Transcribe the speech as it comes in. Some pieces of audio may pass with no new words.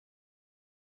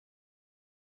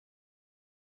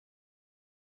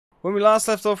When we last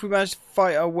left off, we managed to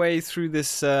fight our way through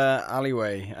this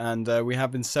alleyway, and we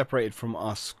have been separated from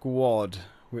our squad,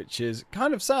 which is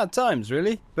kind of sad times,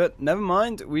 really. But never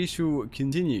mind, we shall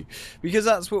continue, because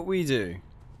that's what we do.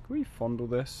 Can we fondle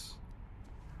this?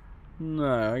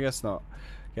 No, I guess not.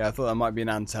 Yeah, I thought that might be an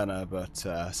antenna, but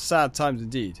sad times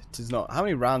indeed. It is not. How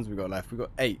many rounds have we got left? We've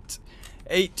got 8.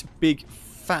 8 big,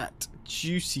 fat,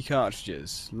 juicy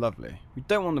cartridges. Lovely. We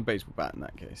don't want the baseball bat in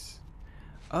that case.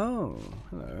 Oh,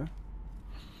 hello.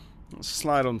 Let's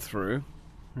slide on through.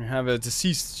 We have a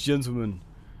deceased gentleman.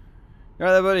 You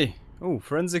right there, buddy? Oh,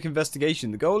 forensic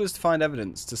investigation. The goal is to find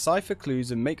evidence, decipher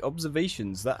clues, and make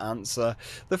observations that answer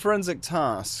the forensic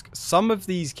task. Some of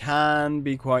these can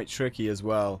be quite tricky as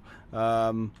well.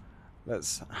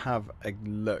 Let's have a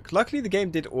look. Luckily, the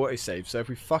game did autosave, so if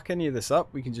we fuck any of this up,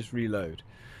 we can just reload.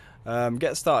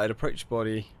 Get started. Approach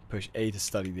body. Push A to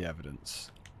study the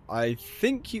evidence. I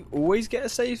think you always get a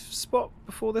safe spot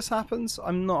before this happens.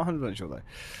 I'm not 100% sure though.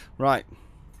 Right.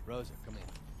 Rosa, come in.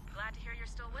 Glad to hear you're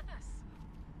still with us.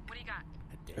 What do you got?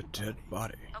 A dead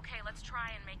body. Okay, let's try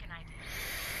and make an idea.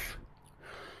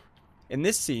 In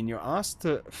this scene, you're asked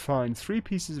to find 3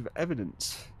 pieces of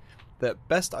evidence that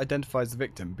best identifies the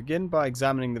victim. Begin by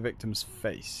examining the victim's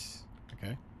face.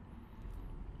 Okay.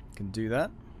 Can do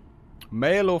that.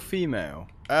 Male or female?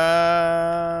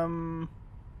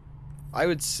 I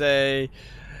would say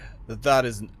that that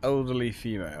is an elderly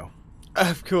female.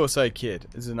 Of course, I kid.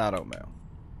 It's an adult male.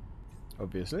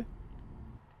 Obviously.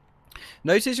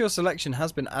 Notice your selection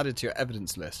has been added to your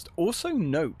evidence list. Also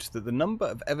note that the number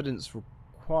of evidence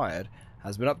required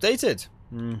has been updated.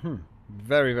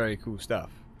 Very, very cool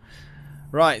stuff.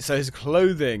 Right, so his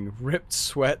clothing, ripped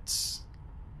sweats,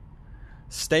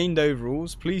 stained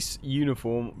overalls, police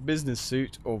uniform, business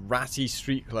suit, or ratty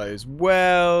street clothes.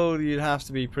 Well, you'd have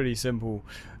to be pretty simple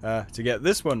to get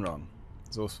this one wrong.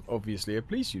 It's also obviously a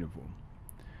police uniform.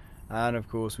 And of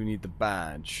course we need the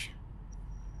badge.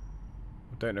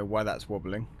 I don't know why that's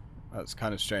wobbling. That's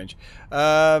kind of strange.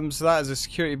 So that is a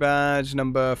security badge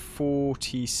number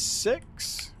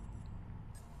 46.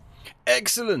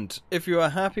 Excellent! If you are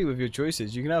happy with your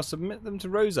choices, you can now submit them to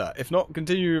Rosa. If not,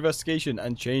 continue your investigation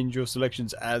and change your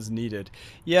selections as needed.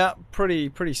 Yeah,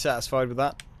 pretty satisfied with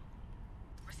that.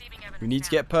 We need to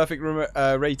get perfect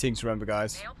ratings, remember,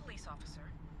 guys. Male police officer.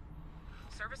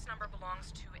 Service number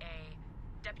belongs to a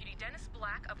Deputy Dennis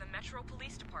Black of the Metro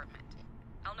Police Department.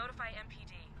 I'll notify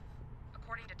MPD.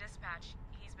 According to dispatch,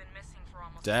 he's been missing for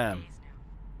almost 2 days now.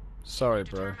 Sorry,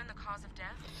 bro. Determine the cause of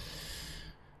death?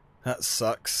 That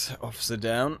sucks. Officer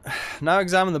down. Now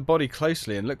examine the body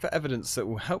closely and look for evidence that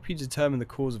will help you determine the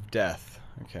cause of death.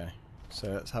 Okay, so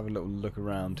let's have a little look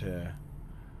around here.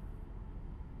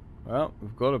 Well,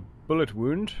 we've got a bullet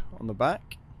wound on the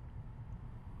back.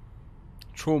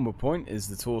 Trauma point is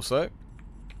the torso.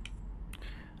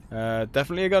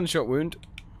 Definitely a gunshot wound.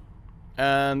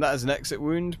 And that is an exit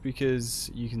wound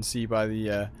because you can see by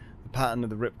the pattern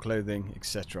of the ripped clothing,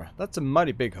 etc. That's a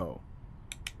mighty big hole.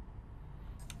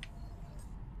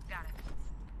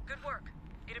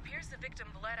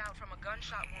 Bled out from a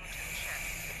gunshot wound to the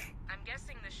chest. I'm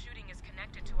guessing the shooting is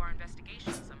connected to our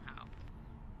investigation somehow.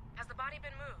 Has the body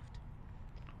been moved?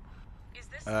 Is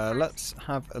this let's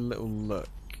have a little look.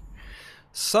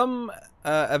 Some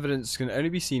evidence can only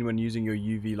be seen when using your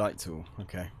UV light tool.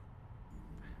 Okay.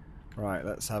 Right,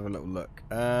 let's have a little look.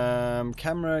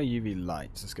 Camera, UV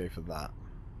lights. Let's go for that.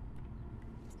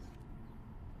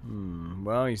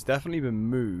 Well, he's definitely been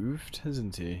moved,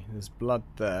 hasn't he? There's blood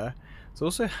there. There's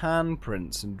also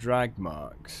handprints and drag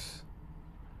marks.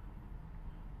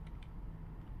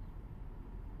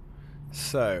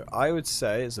 So, I would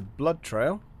say it's a blood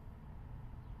trail.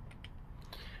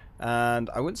 And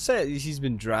I wouldn't say he's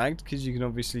been dragged, because you can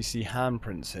obviously see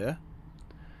handprints here.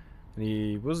 And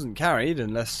he wasn't carried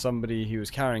unless somebody who was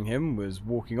carrying him was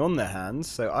walking on their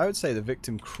hands. So I would say the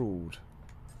victim crawled.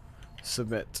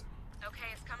 Submit. Okay,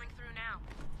 it's coming through now.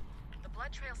 The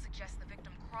blood trail suggests the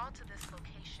victim crawled to this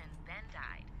location, then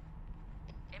died.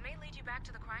 It may lead you back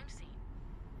to the crime scene.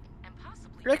 And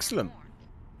possibly excellent.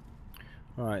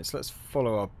 Alright, so let's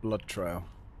follow our blood trail.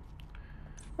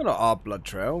 Well, not our blood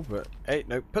trail, but hey,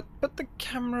 no, put the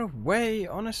camera away,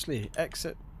 honestly.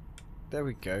 Exit. There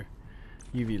we go.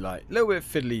 UV light. A little bit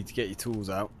fiddly to get your tools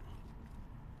out.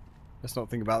 Let's not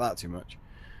think about that too much.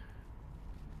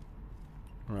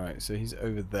 Right, so he's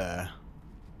over there.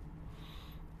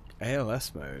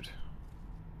 ALS mode.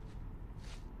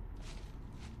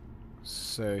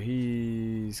 So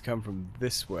he's come from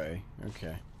this way.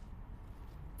 Okay.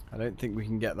 I don't think we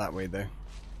can get that way though.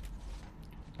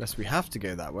 Unless we have to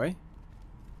go that way.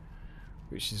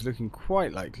 Which is looking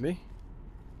quite likely.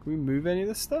 Can we move any of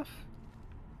this stuff?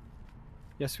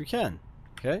 Yes, we can.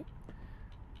 Okay.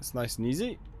 That's nice and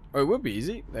easy. Oh, it would be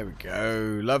easy. There we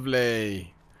go.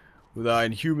 Lovely. With our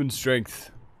inhuman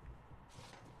strength.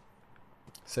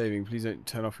 Saving. Please don't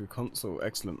turn off your console.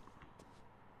 Excellent.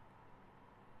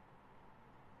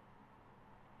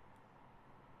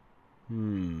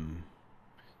 Seeming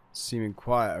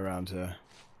quiet around here.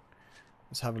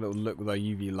 Let's have a little look with our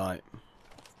UV light.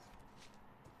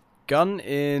 Gun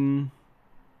in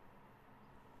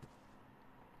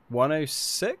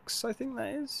 106, I think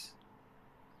that is.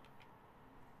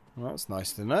 Well, that's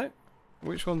nice to know.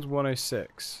 Which one's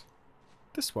 106?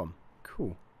 This one.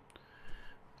 Cool.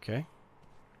 Okay.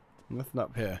 Nothing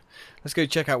up here. Let's go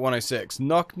check out 106.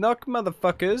 Knock, knock,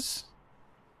 motherfuckers.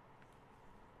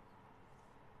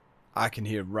 I can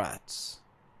hear rats.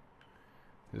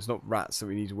 There's not rats that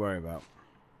we need to worry about.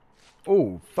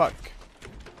 Oh, fuck.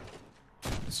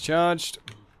 It's charged.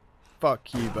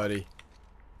 Fuck you, buddy.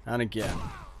 And again.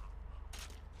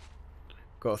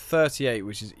 Got a 38,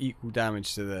 which is equal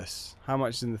damage to this. How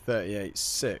much is in the 38?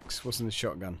 6. What's in the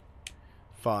shotgun?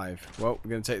 5. Well, we're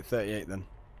going to take the 38 then.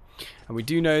 And we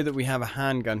do know that we have a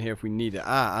handgun here if we need it.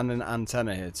 Ah, and an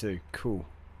antenna here too. Cool.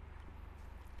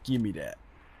 Give me that.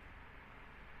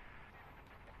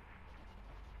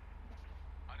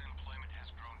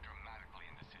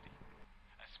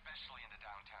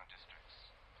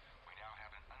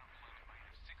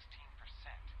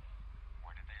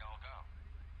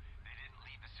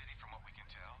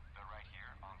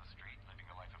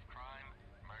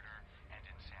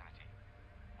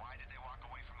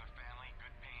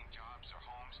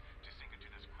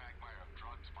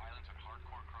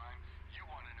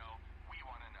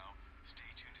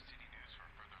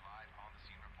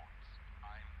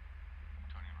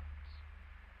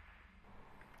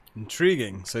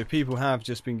 Intriguing. So people have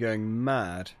just been going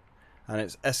mad and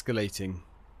it's escalating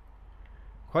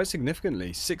quite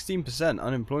significantly. 16%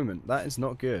 unemployment. That is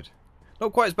not good.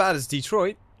 Not quite as bad as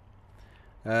Detroit.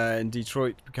 In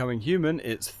Detroit becoming human,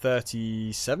 it's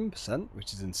 37%,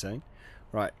 which is insane.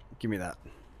 Right, give me that.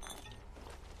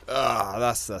 Ah,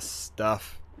 that's the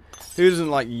stuff. Who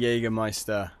doesn't like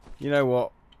Jägermeister? You know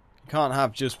what? You can't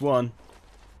have just one.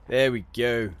 There we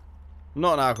go. I'm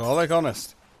not an alcoholic,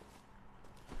 honest.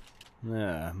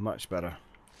 Yeah, much better.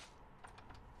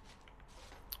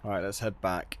 Alright, let's head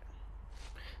back.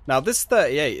 Now, this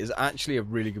 38 is actually a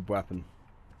really good weapon.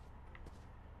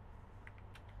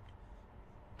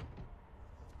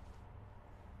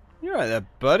 You right there,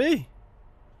 buddy?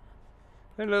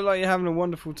 Don't look like you're having a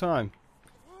wonderful time.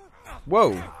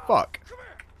 Whoa, fuck.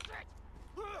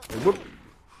 It would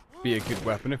be a good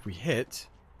weapon if we hit.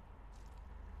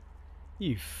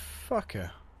 You fucker.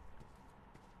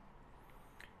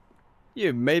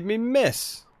 You made me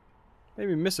miss. Made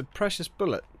me miss a precious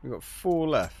bullet. We've got 4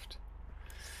 left.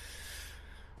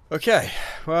 Okay,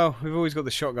 well, we've always got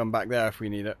the shotgun back there if we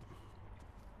need it.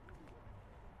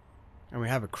 And we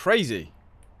have a crazy.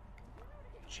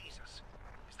 Jesus.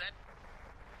 Is that...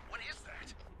 What is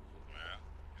that? Well,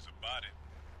 it's a body.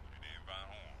 But it ain't found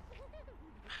home.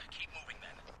 Keep moving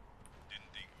then.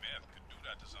 Didn't think meth could do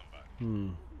that to somebody.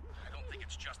 I don't think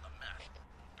it's just the meth.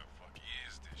 What the fuck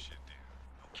is this shit then?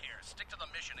 Who cares? Stick to the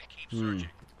mission and keep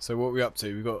searching. So what are we up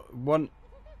to? We've got 1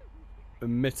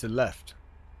 emitter left.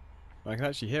 I can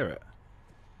actually hear it.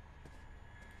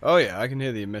 Oh yeah, I can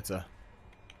hear the emitter.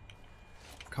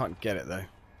 Can't get it though.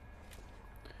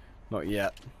 Not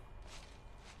yet.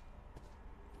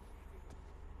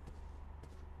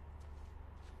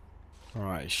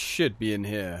 Alright, should be in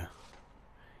here.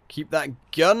 Keep that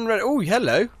gun ready. Oh,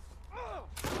 hello. You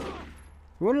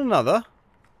want another?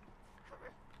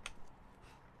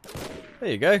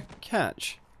 There you go.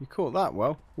 Catch. You caught that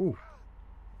well. Ooh.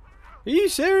 Are you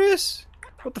serious?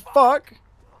 What the fuck?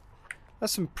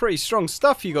 That's some pretty strong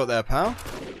stuff you got there, pal.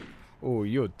 Oh,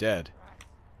 you're dead.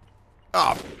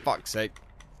 Oh, fuck's sake.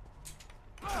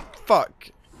 Fuck.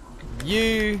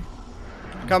 You.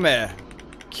 Come here.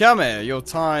 Come here. Your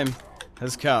time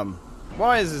has come.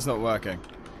 Why is this not working?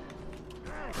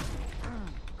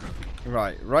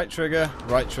 Right trigger,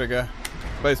 right trigger.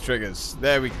 Both triggers.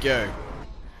 There we go.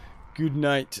 Good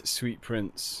night, sweet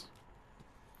prince.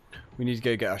 We need to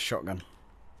go get our shotgun.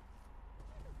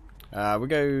 We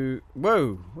go...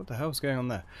 Whoa! What the hell's going on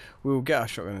there? We'll get our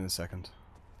shotgun in a second.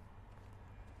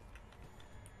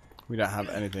 We don't have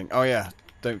anything. Oh yeah,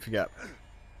 don't forget.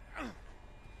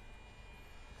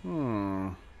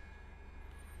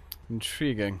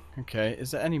 Intriguing. Okay,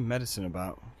 is there any medicine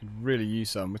about? We could really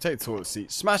use some. We'll take the toilet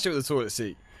seat. Smash it with the toilet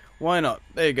seat. Why not?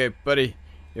 There you go, buddy.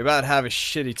 You're about to have a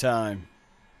shitty time.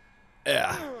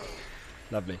 Yeah.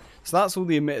 Lovely. So that's all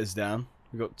the emitters down.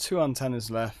 We've got 2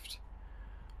 antennas left.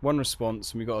 One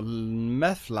response, and we got a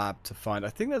meth lab to find. I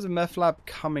think there's a meth lab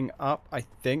coming up. I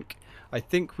think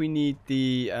we need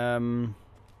the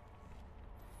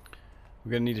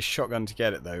we're gonna need a shotgun to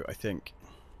get it though. I think.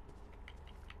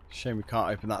 Shame we can't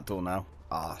open that door now.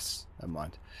 Arse. Never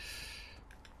mind.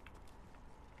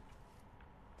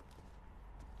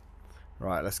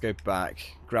 Right, let's go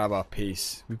back. Grab our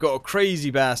piece. We've got a crazy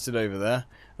bastard over there.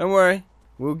 Don't worry.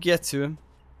 We'll get to him.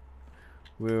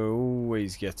 We'll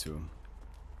always get to him.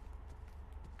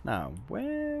 Now,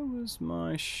 where was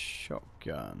my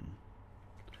shotgun?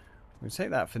 We'll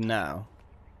take that for now.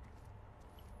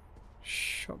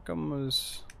 Shotgun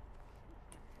was...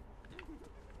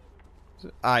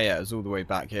 Ah, yeah, it was all the way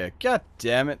back here. God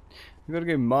damn it. We've got to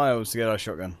go miles to get our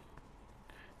shotgun.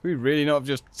 We really not have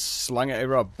just slung it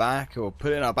over our back or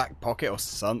put it in our back pocket or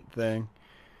something.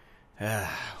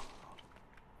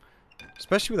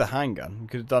 Especially with a handgun. We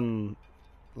could have done,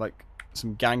 like,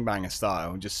 some gangbanger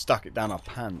style and just stuck it down our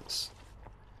pants.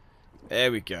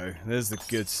 There we go. There's the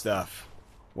good stuff.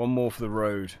 One more for the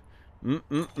road.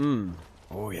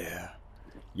 Oh, yeah.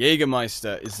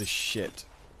 Jägermeister is the shit.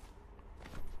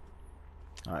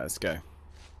 Alright, let's go.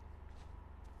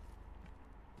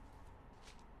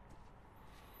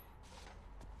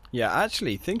 Yeah,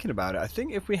 actually, thinking about it, I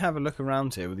think if we have a look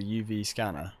around here with a UV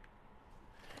scanner,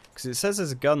 because it says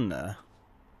there's a gun there,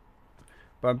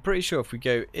 but I'm pretty sure if we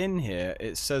go in here,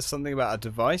 it says something about a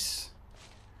device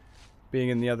being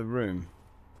in the other room.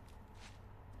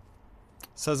 It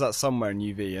says that somewhere in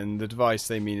UV, and the device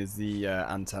they mean is the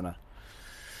antenna.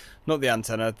 Not the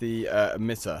antenna, the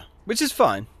emitter, which is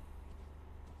fine.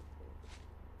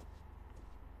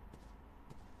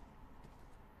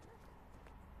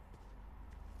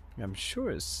 I'm sure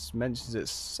it mentions it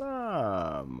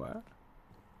somewhere.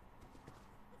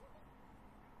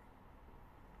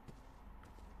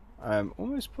 I'm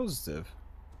almost positive.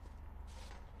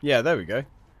 Yeah, there we go.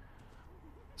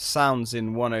 Sounds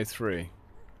in 103.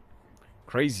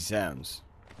 Crazy sounds.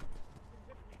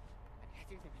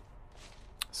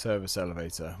 Service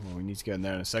elevator. Well, we need to go in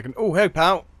there in a second. Oh, hey,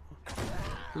 pal!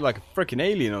 You're like a freaking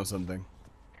alien or something.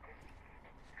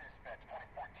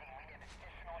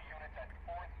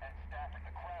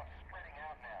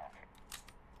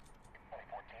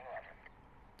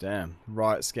 Damn,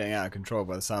 riot's getting out of control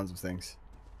by the sounds of things.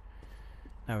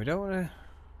 Now, we don't want to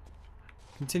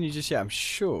continue just yet. I'm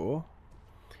sure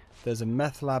there's a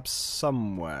meth lab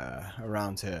somewhere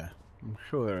around here. I'm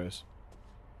sure there is.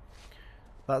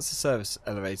 That's the service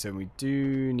elevator, and we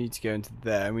do need to go into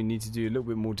there, and we need to do a little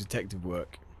bit more detective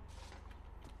work.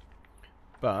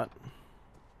 But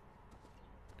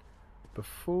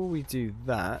before we do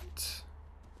that...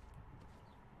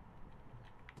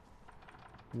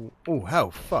 Oh,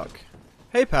 hell, fuck.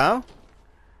 Hey, pal.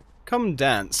 Come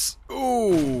dance.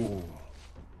 Ooh.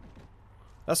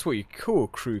 That's what you call a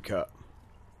crew cut.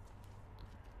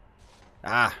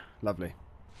 Ah, lovely.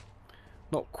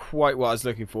 Not quite what I was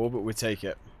looking for, but we'll take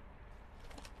it.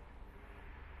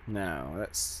 Now,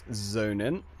 let's zone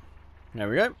in. There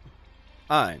we go.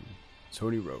 I'm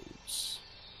Tony Rhodes.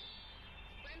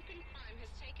 Rampant crime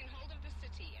has taken hold of the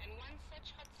city, and one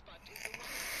such hotspot is the once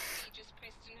prestigious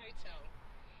Preston Hotel.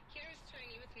 Here is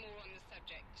Tony with more on the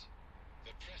subject.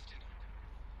 The Preston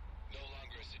Hotel. No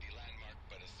longer a city landmark,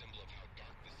 but a symbol of how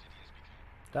dark the city has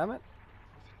become. Damn it.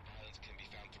 Violence can be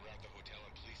found throughout the hotel,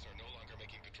 and police are no longer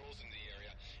making patrols in the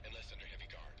area unless under heavy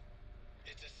guard.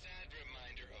 It's a sad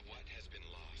reminder of what has been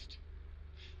lost.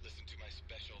 Listen to my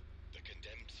special, The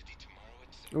Condemned City, tomorrow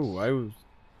at 6. Oh, I will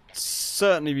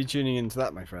certainly be tuning into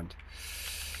that, my friend.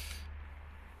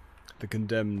 The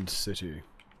Condemned City.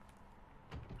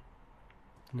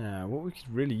 Now, what we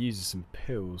could really use is some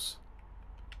pills.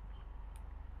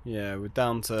 Yeah, we're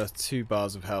down to 2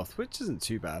 bars of health, which isn't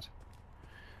too bad.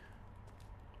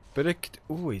 But it could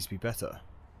always be better.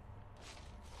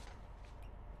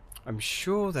 I'm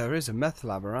sure there is a meth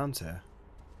lab around here.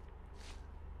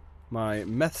 My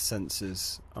meth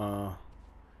senses are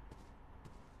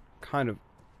kind of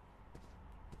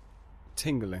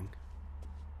tingling.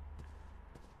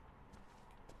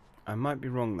 I might be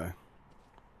wrong though.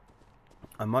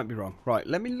 I might be wrong. Right,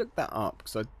 let me look that up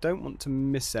because I don't want to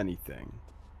miss anything.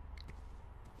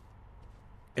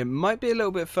 It might be a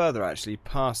little bit further actually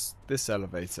past this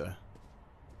elevator.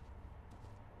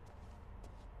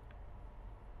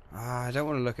 Ah, I don't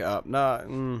want to look it up.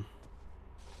 No.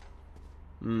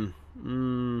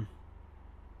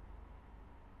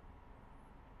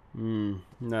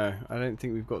 No, I don't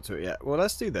think we've got to it yet. Well,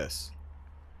 let's do this.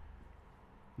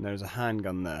 And there's a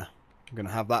handgun there. I'm going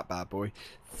to have that bad boy.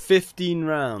 15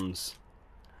 rounds.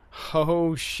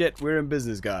 Oh shit, we're in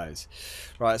business, guys.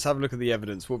 Right, let's have a look at the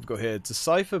evidence. What we've got here.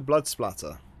 Decipher blood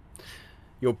splatter.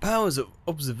 Your powers of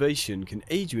observation can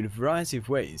aid you in a variety of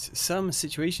ways. Some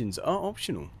situations are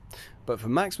optional, but for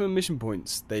maximum mission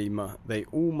points, they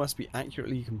all must be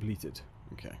accurately completed.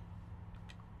 Okay.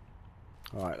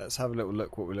 Alright, let's have a little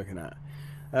look what we're looking at.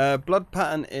 Blood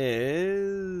pattern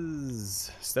is...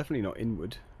 It's definitely not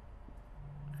inward.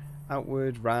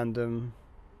 Outward, random.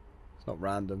 It's not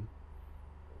random.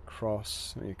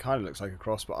 Cross. I mean, it kind of looks like a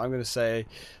cross, but I'm going to say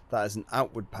that is an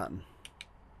outward pattern.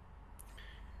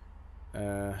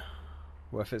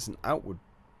 Well, if it's an outward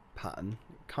pattern,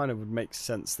 it kind of would make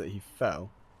sense that he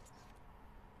fell.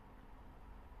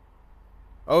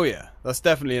 Oh yeah, that's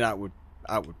definitely an outward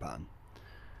pattern.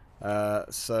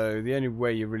 So the only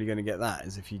way you're really going to get that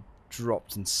is if he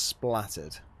dropped and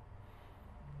splattered.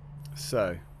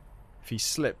 So, if he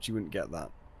slipped, you wouldn't get that.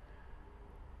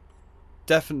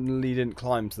 Definitely didn't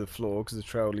climb to the floor because the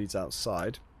trail leads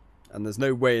outside. And there's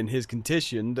no way in his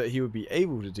condition that he would be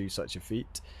able to do such a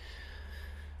feat.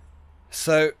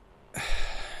 So,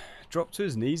 drop to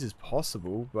his knees is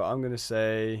possible, but I'm going to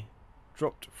say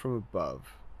dropped from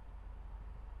above.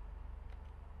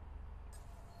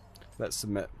 Let's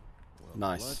submit. Well,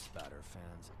 Nice. blood spatter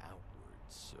fans outwards,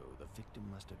 so the victim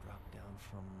must have dropped down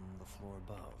from the floor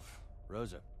above.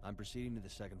 Rosa, I'm proceeding to the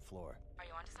second floor. Are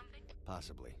you onto something?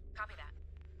 Possibly. Copy that.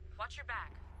 Watch your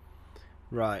back.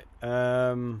 Right.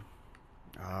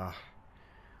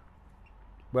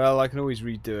 Well, I can always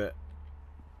redo it.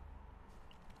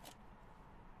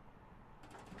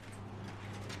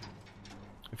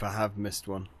 If I have missed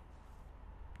one.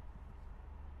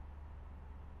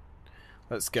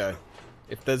 Let's go.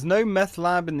 If there's no meth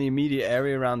lab in the immediate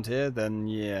area around here, then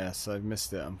yes, I've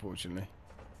missed it, unfortunately.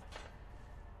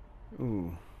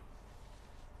 Ooh.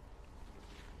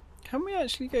 Can we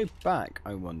actually go back,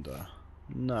 I wonder?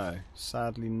 No,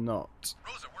 sadly not.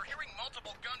 Rosa, we're hearing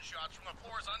multiple gunshots from the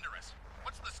floors under us.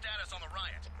 What's the status on the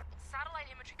riot? Satellite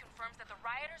imagery confirms that the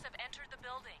rioters have entered the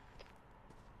building.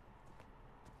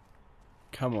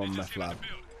 Come on, They meth just hit lab. the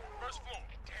building. First floor.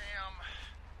 Damn.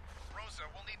 Rosa,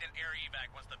 we'll need an air evac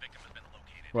once the victim has been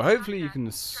located. Well, hopefully you can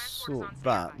sort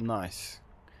that. Nice.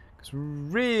 Because we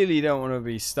really don't want to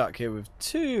be stuck here with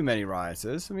too many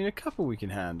rioters. I mean, a couple we can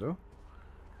handle.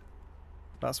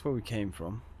 That's where we came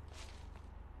from.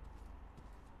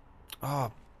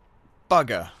 Oh,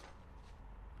 bugger.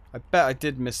 I bet I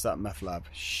did miss that meth lab.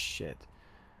 Shit.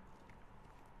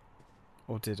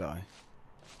 Or did I?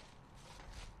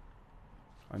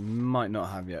 I might not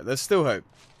have yet. There's still hope.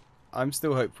 I'm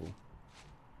still hopeful.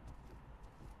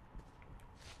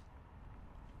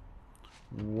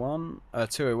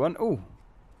 201. Oh.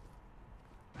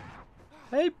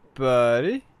 Hey,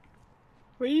 buddy.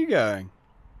 Where are you going?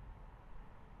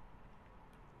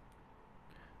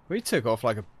 Well, he took off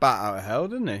like a bat out of hell,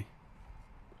 didn't he?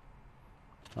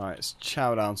 Alright, let's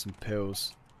chow down some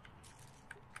pills.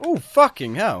 Oh,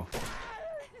 fucking hell.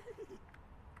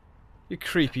 You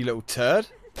creepy little turd.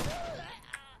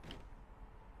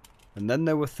 And then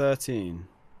there were 13.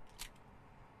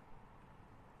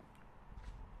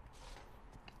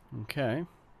 Okay.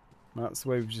 That's the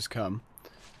way we've just come.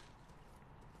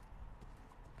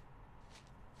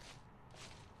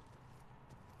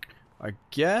 I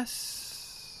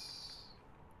guess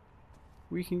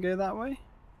we can go that way?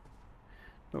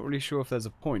 Not really sure if there's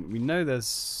a point. We know there's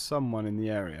someone in the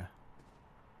area.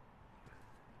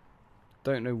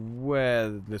 Don't know where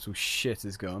the little shit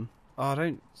has gone. Oh, I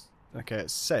don't... Okay,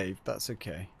 it's saved. That's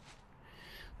okay.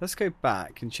 Let's go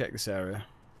back and check this area.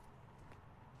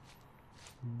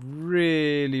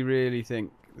 Really, really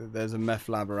think that there's a meth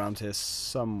lab around here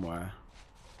somewhere.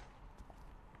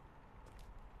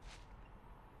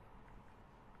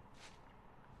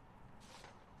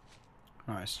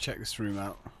 Alright, let's check this room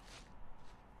out.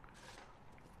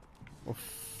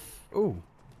 Ooh.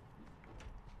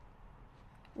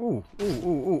 Ooh, ooh, ooh,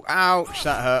 ooh. Ouch,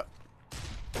 that hurt.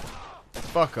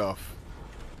 Fuck off.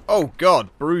 Oh god,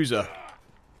 bruiser.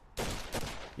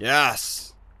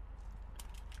 Yes.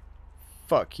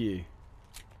 Fuck you.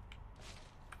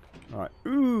 Alright.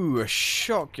 Ooh, a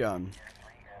shotgun.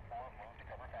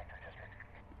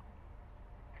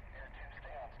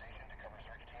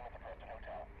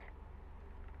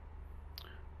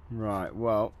 Right,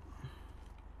 well.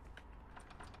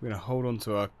 We're going to hold on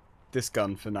to this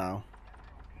gun for now.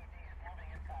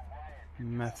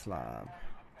 Meth lab.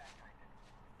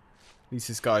 At least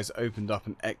this guy's opened up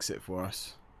an exit for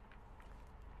us.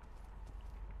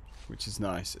 Which is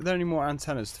nice. Are there any more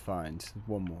antennas to find? There's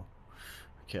one more.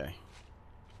 Okay.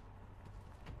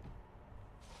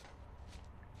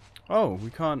 Oh,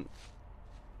 we can't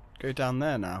go down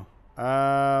there now.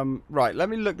 Right, let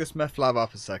me look this meth lab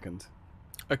up a second.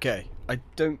 Okay, I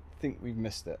don't think we've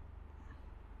missed it.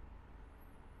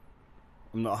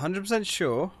 I'm not 100%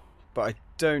 sure, but I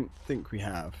don't think we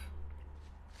have.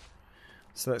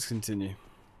 So let's continue.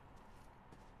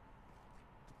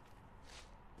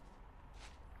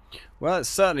 Well, it's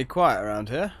certainly quiet around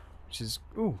here, which is...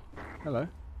 Ooh, hello.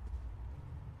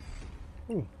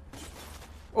 Ooh.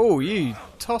 Oh, you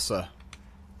tosser.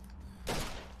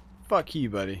 Fuck you,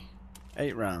 buddy.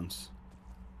 8 rounds.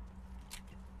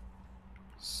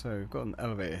 So, we've got an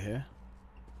elevator here.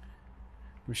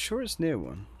 I'm sure it's near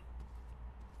one.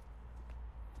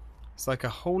 It's like a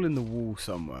hole in the wall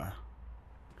somewhere.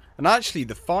 And actually,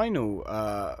 the final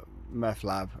meth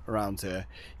lab around here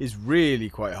is really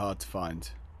quite hard to find.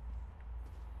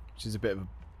 Which is a bit of a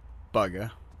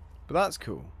bugger. But that's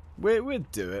cool. We'll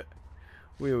do it.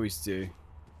 We always do.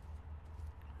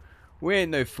 We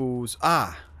ain't no fools.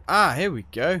 Ah, here we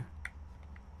go.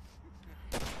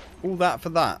 All that for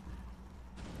that.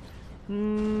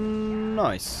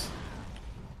 Nice.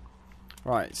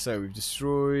 Right, so we've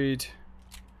destroyed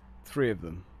 3 of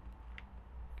them.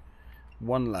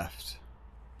 1 left.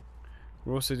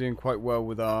 We're also doing quite well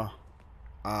with our...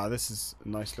 this is a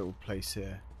nice little place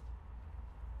here.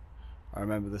 I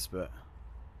remember this bit.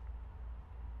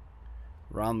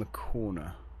 Around the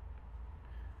corner.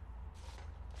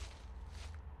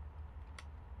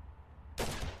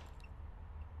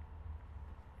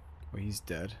 Well, he's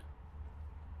dead.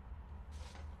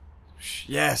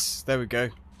 Yes, there we go.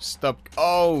 Stub.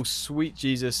 Oh, sweet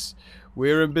Jesus.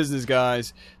 We're in business,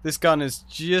 guys. This gun is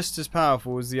just as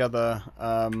powerful as the other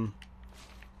gun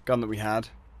that we had.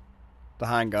 The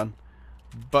handgun.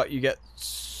 But you get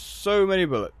so many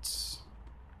bullets.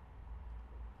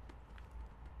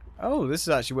 Oh, this is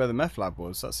actually where the meth lab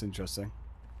was. That's interesting.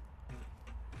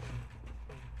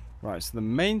 Right, so the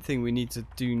main thing we need to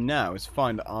do now is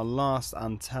find our last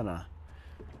antenna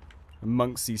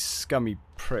amongst these scummy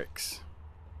pricks.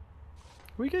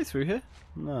 Can we go through here?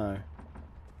 No.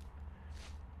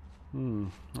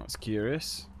 That's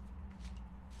curious.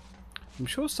 I'm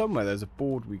sure somewhere there's a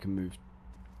board we can move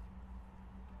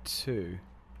to.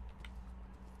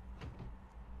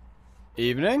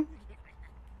 Evening?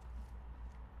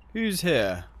 Who's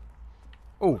here?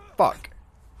 Oh, fuck.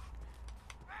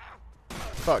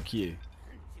 Fuck you.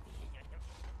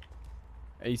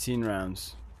 18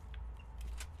 rounds.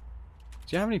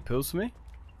 Do you have any pills for me?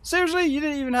 Seriously? You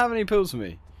didn't even have any pills for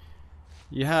me.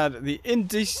 You had the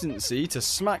indecency to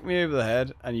smack me over the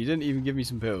head and you didn't even give me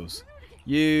some pills.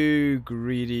 You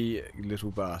greedy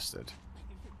little bastard.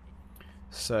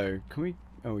 So, can we...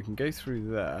 Oh, we can go through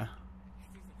there.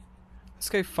 Let's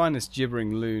go find this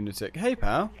gibbering lunatic. Hey,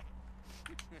 pal.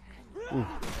 Ooh.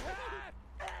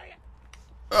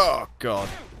 Oh, God.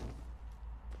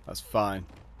 That's fine.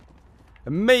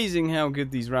 Amazing how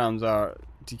good these rounds are at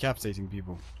decapitating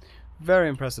people. Very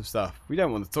impressive stuff. We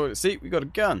don't want the toilet seat. We got a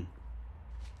gun.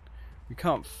 We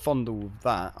can't fondle with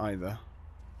that either.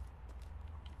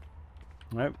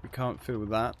 Nope, we can't fiddle with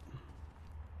that.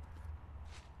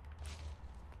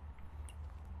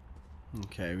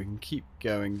 Okay, we can keep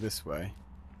going this way.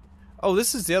 Oh,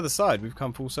 this is the other side. We've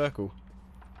come full circle.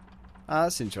 Ah,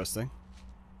 that's interesting.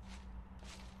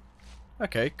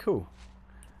 Okay, cool.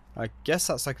 I guess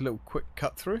that's like a little quick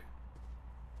cut through.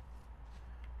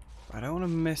 I don't want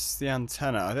to miss the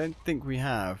antenna. I don't think we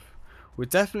have. We're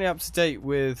definitely up to date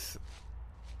with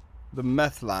the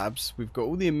meth labs. We've got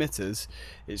all the emitters.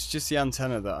 It's just the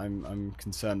antenna that I'm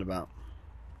concerned about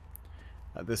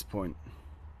at this point.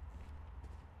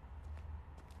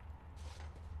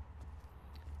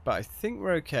 But I think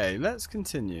we're okay. Let's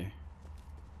continue.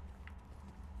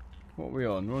 What are we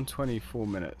on? We're on 24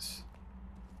 minutes.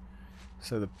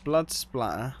 So the blood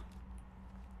splatter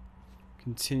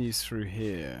continues through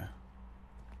here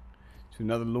to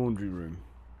another laundry room.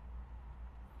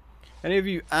 Any of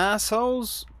you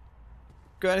assholes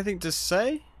got anything to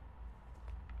say?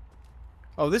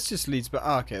 Oh, this just leads back.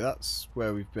 Ah, okay, that's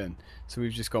where we've been. So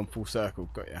we've just gone full circle.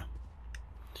 Got ya.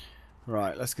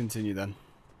 Right, let's continue then.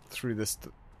 Through this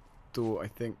door, I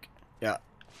think. Yeah.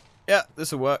 Yeah,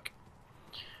 this'll work.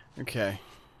 Okay.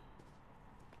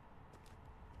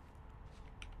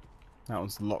 That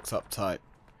one's locked up tight.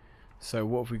 So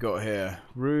what have we got here?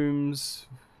 Rooms.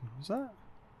 What's that?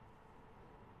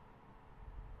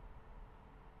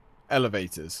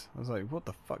 Elevators. I was like, what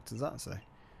the fuck does that say?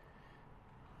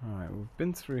 Alright, we've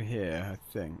been through here, I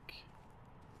think.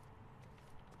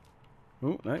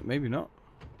 Oh, no, maybe not.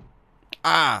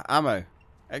 Ah, ammo.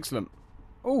 Excellent.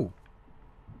 Oh,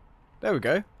 there we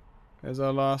go. There's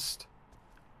our last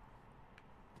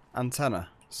antenna.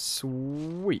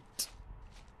 Sweet.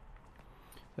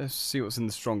 Let's see what's in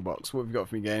the strong box. What have you got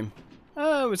for me, game?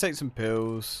 Oh, we'll take some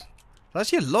pills. There's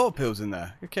actually a lot of pills in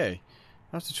there. Okay.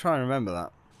 I have to try and remember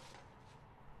that.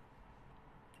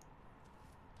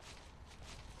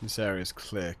 This area's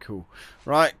clear. Cool.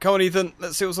 Right, come on, Ethan.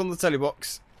 Let's see what's on the telly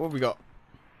box. What have we got?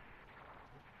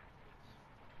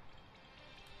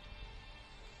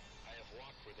 I have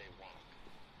walked where they walk.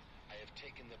 I have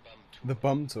taken the bum tour. The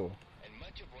bum tour. And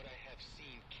much of what I have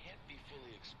seen can't be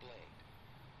fully explained.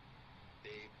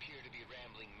 They appear to be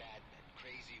rambling madmen,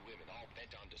 crazy women, all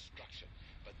bent on destruction.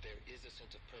 But there is a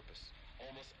sense of purpose,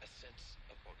 almost a sense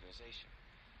of organization.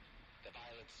 The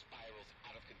violence spirals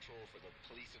out of control for the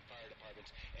police and fire departments,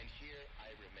 and here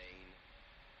I remain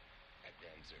at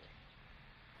Ground Zero.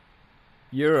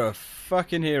 You're a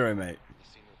fucking hero, mate. The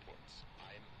scene reports.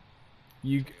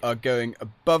 You are going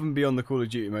above and beyond the Call of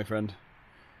Duty, my friend.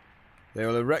 They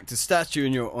will erect a statue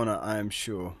in your honor, I am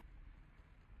sure.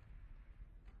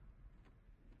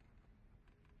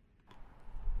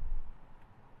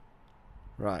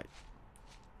 Right.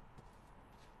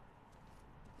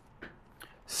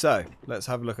 So, let's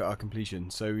have a look at our completion.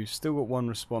 So we've still got one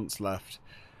response left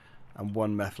and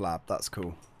one meth lab. That's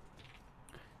cool.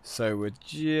 So we're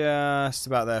just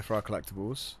about there for our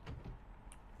collectibles.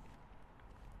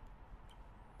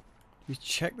 Did we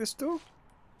check this door?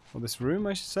 Or this room,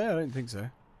 I should say? I don't think so.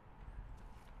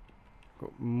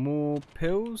 Got more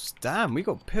pills? Damn, we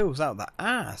got pills out the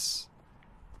ass.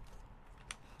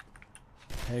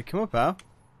 Hey, come on, pal.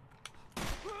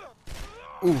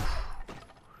 Ooh.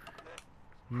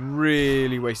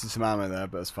 Really wasted some ammo there,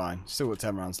 but it's fine. Still got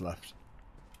 10 rounds left.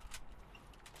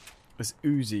 This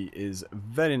Uzi is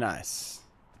very nice.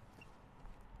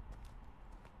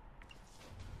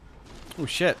 Oh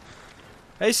shit.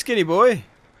 Hey skinny boy,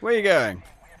 where you going?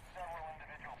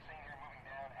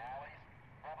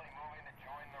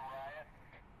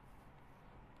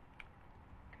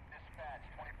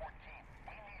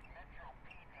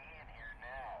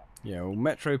 Yeah, well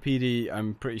Metro PD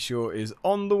I'm pretty sure is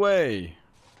on the way.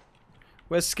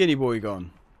 Where's Skinny Boy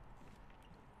gone?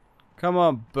 Come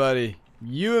on, buddy.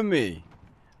 You and me.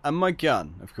 And my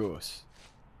gun, of course.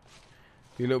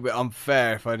 Be a little bit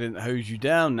unfair if I didn't hose you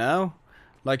down now.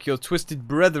 Like your twisted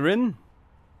brethren.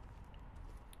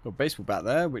 Got a baseball bat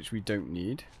there, which we don't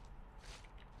need.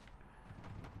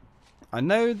 I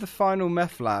know the final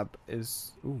meth lab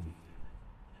is... Ooh.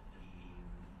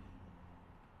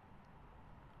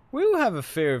 We all have a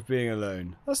fear of being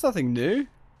alone. That's nothing new.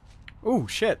 Oh,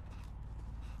 shit.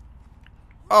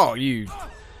 Oh, you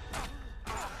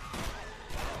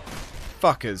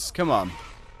fuckers. Come on.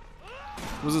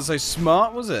 Wasn't so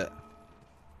smart, was it?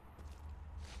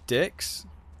 Dicks.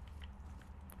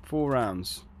 4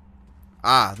 rounds.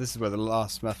 Ah, this is where the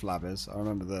last meth lab is. I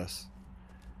remember this.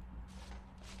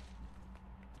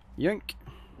 Yoink.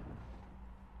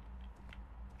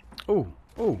 Oh,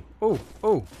 oh, oh,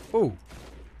 oh, oh.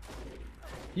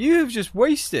 You have just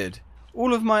wasted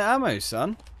all of my ammo,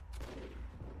 son.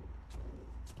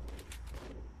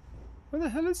 Where the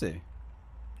hell is he?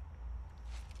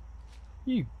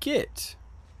 You git.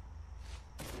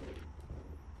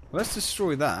 Let's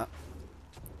destroy that.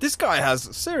 This guy has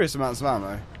serious amounts of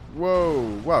ammo.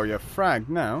 Whoa, wow, you're fragged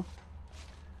now.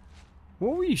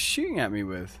 What were you shooting at me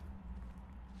with?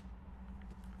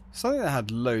 Something that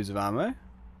had loads of ammo.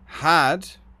 Had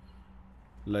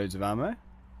loads of ammo.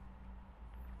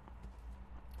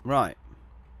 Right.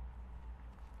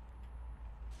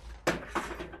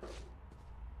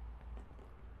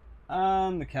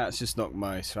 And the cat's just knocked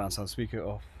my surround sound speaker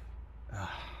off.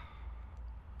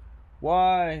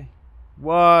 Why?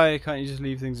 Why can't you just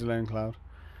leave things alone, Cloud?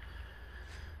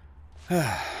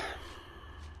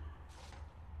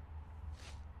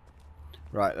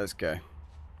 Right, let's go.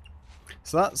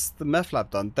 So that's the meth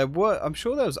lab done. I'm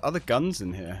sure there was other guns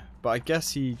in here, but I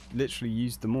guess he literally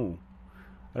used them all.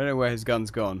 I don't know where his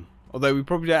gun's gone. Although we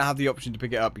probably don't have the option to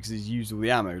pick it up because he's used all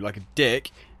the ammo. Like a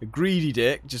dick. A greedy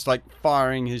dick. Just like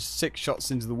firing his 6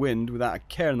 shots into the wind without a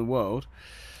care in the world.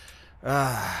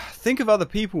 Think of other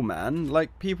people, man.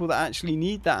 Like people that actually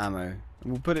need that ammo.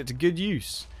 And will put it to good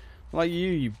use. Like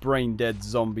you brain-dead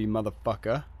zombie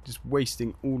motherfucker. Just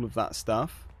wasting all of that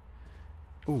stuff.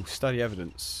 Ooh, study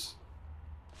evidence.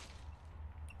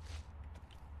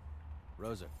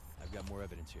 Rosa, I've got more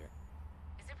evidence here.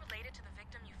 Is it related to the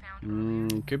victim you found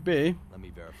earlier? Could be. Let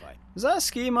me verify. Is that a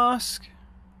ski mask?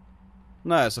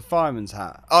 No, it's a fireman's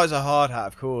hat. Oh, it's a hard hat,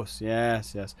 of course.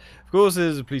 Yes, yes. Of course it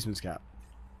is a policeman's cap.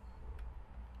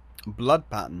 Blood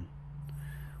pattern.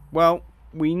 Well,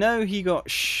 we know he got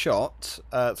shot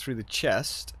through the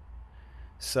chest.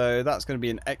 So that's going to be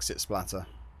an exit splatter.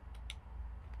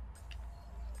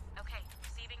 Okay,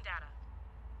 receiving data.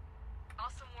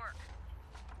 Awesome work.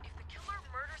 If the killer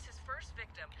murders his first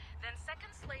victim, then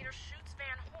seconds later shoots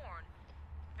Van Horn,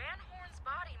 Van Horn's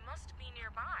body must be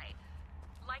nearby,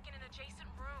 like in an adjacent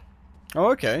room.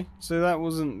 Oh, okay. So that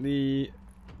wasn't the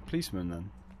policeman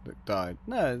then that died.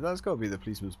 No, that's got to be the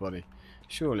policeman's body.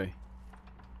 Surely.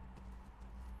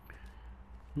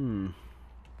 Hmm.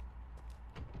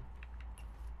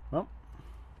 Well,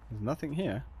 there's nothing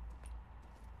here.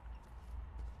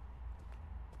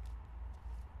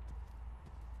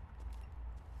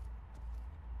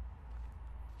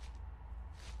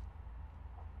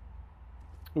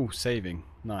 Oh, saving.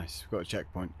 Nice. We've got a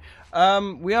checkpoint.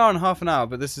 We are on half an hour,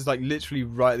 but this is like literally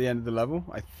right at the end of the level,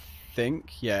 I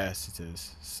think. Yes, it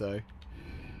is. So.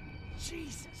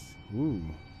 Jesus. Ooh.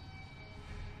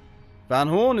 Van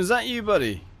Horn, is that you,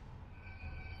 buddy?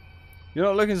 You're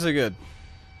not looking so good.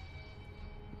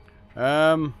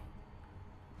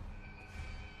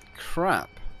 Crap.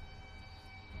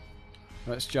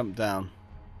 Let's jump down.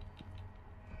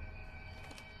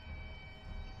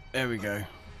 There we go.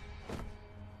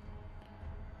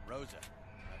 Rosa,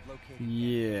 I've located.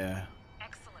 Yeah.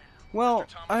 Excellent. Well,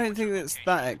 I don't think that's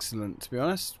that excellent, to be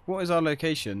honest. What is our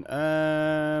location?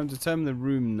 Determine the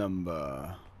room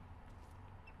number.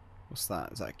 What's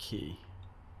that? Is that a key?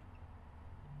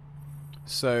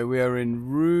 So we are in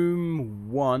room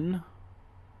 1.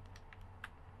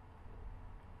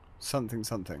 Something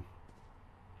something.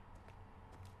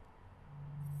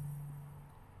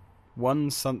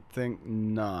 1 something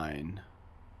 9.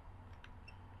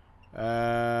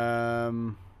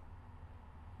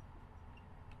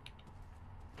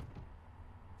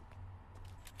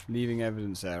 Leaving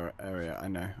evidence area. I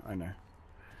know.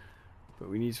 But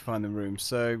we need to find the room.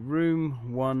 So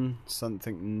room 1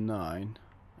 something 9.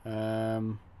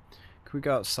 Can we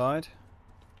go outside?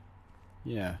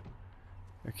 Yeah.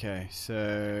 Okay,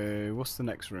 so what's the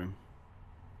next room?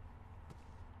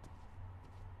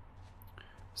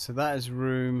 So that is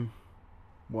room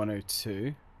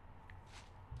 102.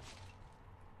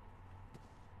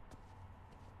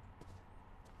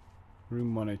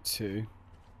 Room 102.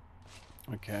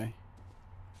 Okay.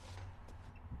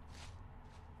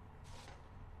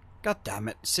 God damn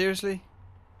it, seriously?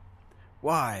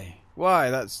 Why? Why?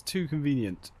 That's too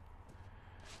convenient.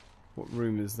 What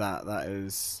room is that? That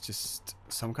is just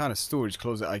some kind of storage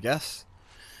closet, I guess.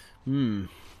 So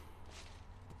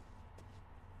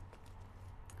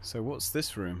what's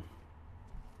this room?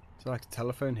 Is there like a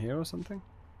telephone here or something?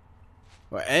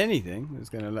 Or anything that's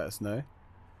going to let us know.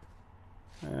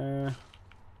 Well,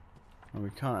 we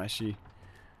can't actually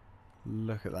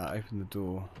look at that. Open the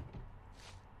door.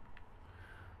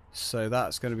 So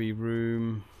that's going to be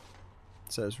room...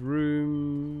 It says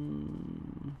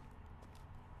room...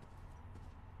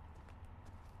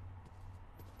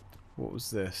 What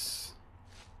was this?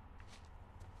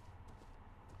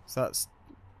 So that's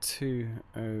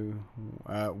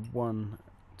 121.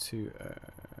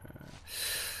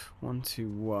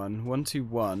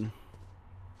 121.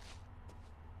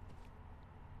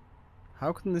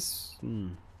 How can this...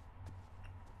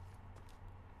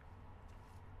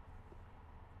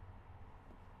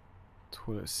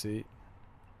 Toilet seat.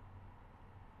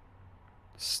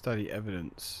 Study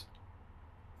evidence.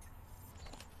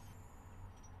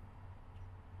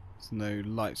 There's no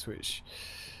light switch.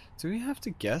 Do we have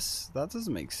to guess? That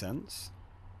doesn't make sense.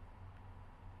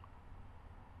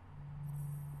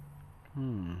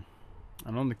 And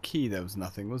on the key there was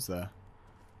nothing, was there?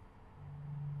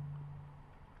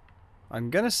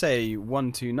 I'm gonna say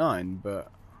 129,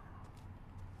 but...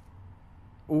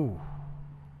 Ooh.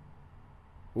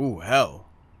 Ooh, hell.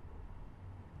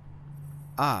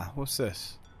 Ah, what's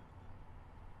this?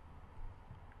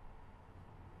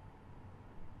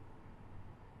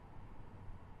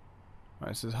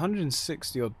 Right, so it's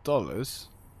 $160 odd.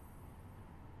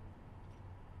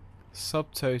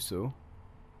 Subtotal.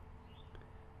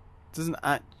 Doesn't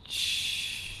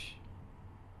actually...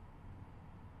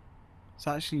 There's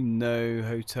actually no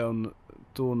hotel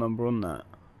door number on that.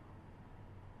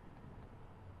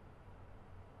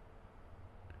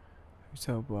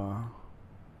 Hotel bar.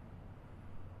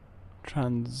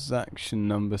 Transaction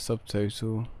number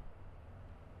subtotal.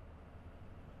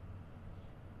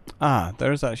 Ah,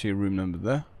 there is actually a room number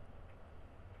there.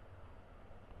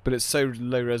 But it's so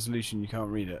low resolution you can't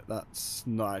read it. That's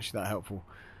not actually that helpful.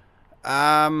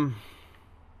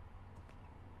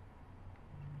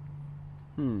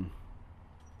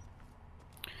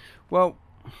 Well,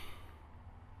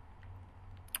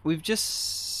 we've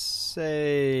just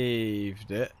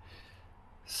saved it.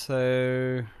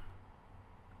 So...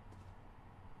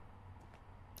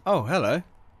 Oh, hello.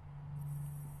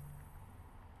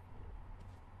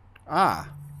 Ah.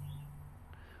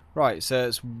 Right, so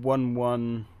it's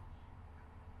 1111.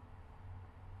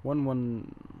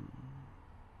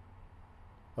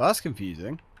 Well, that's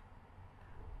confusing.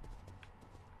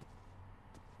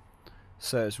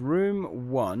 So it's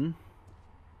room 1.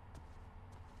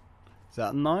 Is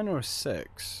that a 9 or a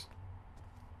 6?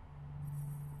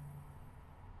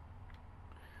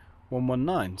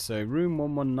 119. So room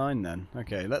 119 then.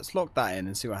 Okay, let's lock that in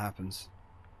and see what happens.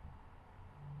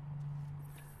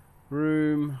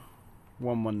 Room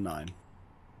 119.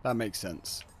 That makes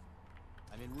sense.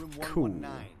 I'm in room Cool.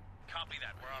 119. Copy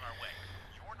that. We're on our way.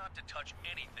 You're not to touch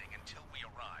anything until we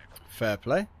arrive. Fair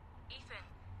play. Ethan,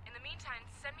 in the meantime,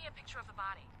 send me a picture of the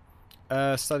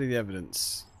body. Study the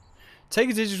evidence. Take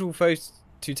a digital photo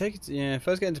to take it. Yeah,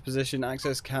 first get into position,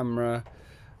 access camera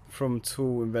from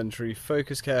tool inventory,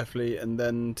 focus carefully, and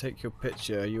then take your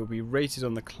picture. You'll be rated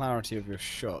on the clarity of your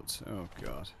shot. Oh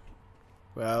god.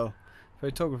 Well,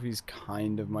 photography is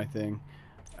kind of my thing,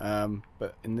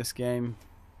 but in this game,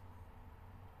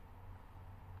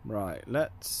 right?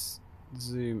 Let's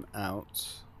zoom out.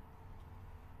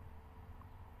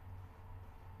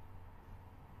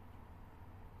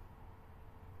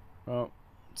 Well,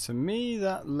 to me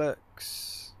that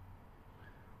looks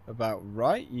about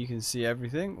right. You can see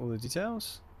everything, all the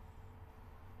details.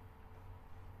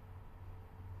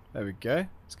 There we go.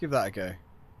 Let's give that a go.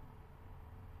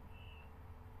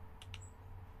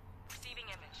 Receiving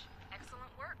image.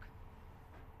 Excellent work.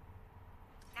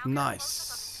 Now get a close-up of Nice.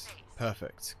 his face.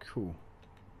 Perfect. Cool.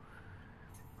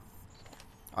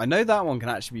 I know that one can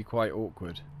actually be quite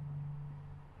awkward.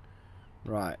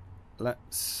 Right.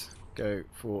 Let's go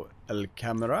for el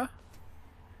camera.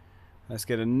 Let's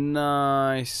get a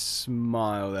nice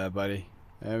smile there, buddy.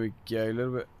 There we go. A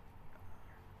little bit.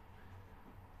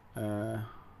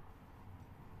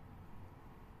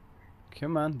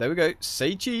 Come on. There we go.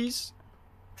 Say cheese.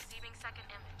 Receiving second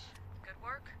image. Good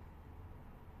work.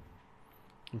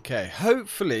 Okay.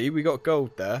 Hopefully we got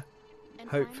gold there. And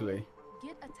Hopefully.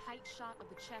 finally, get a tight shot of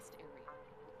the chest area.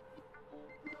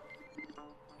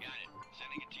 Got it.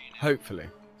 Sending it to you now. Hopefully.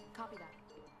 Copy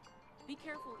that. Be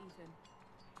careful, Ethan.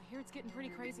 I hear it's getting pretty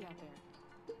crazy out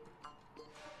there.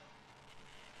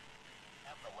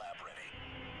 Have the lab ready.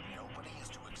 Nobody is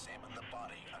to examine the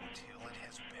body until it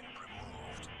has been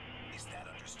removed. Is that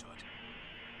understood?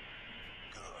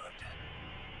 Good.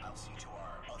 I'll see to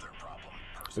our other problem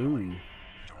personally. Ooh.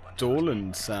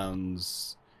 Dorland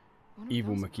sounds One of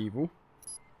evil those- McEvil.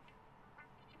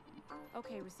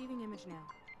 Okay, receiving image now.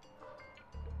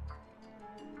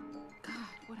 God,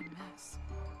 what a mess.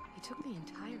 He took the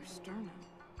entire sternum.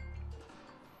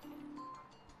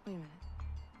 Wait a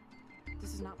minute.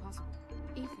 This is not possible.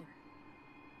 Ethan.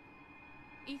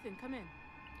 Ethan, come in.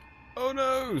 Oh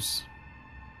noes!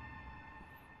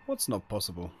 What's not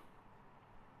possible?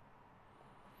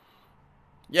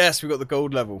 Yes, we got the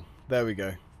gold level. There we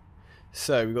go.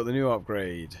 So we got the new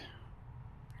upgrade.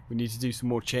 We need to do some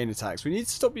more chain attacks. We need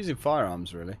to stop using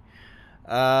firearms, really.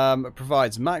 It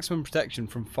provides maximum protection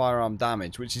from firearm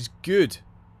damage, which is good,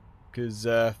 because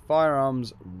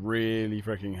firearms really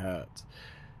freaking hurt.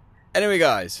 Anyway,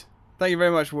 guys, thank you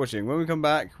very much for watching. When we come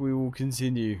back, we will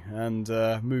continue and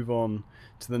move on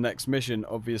to the next mission.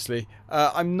 Obviously,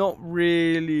 I'm not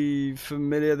really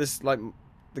familiar.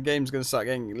 The game's going to start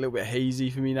getting a little bit hazy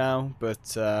for me now,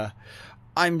 but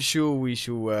I'm sure we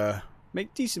shall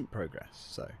make decent progress.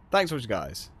 So, thanks for watching,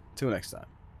 guys. Till next time.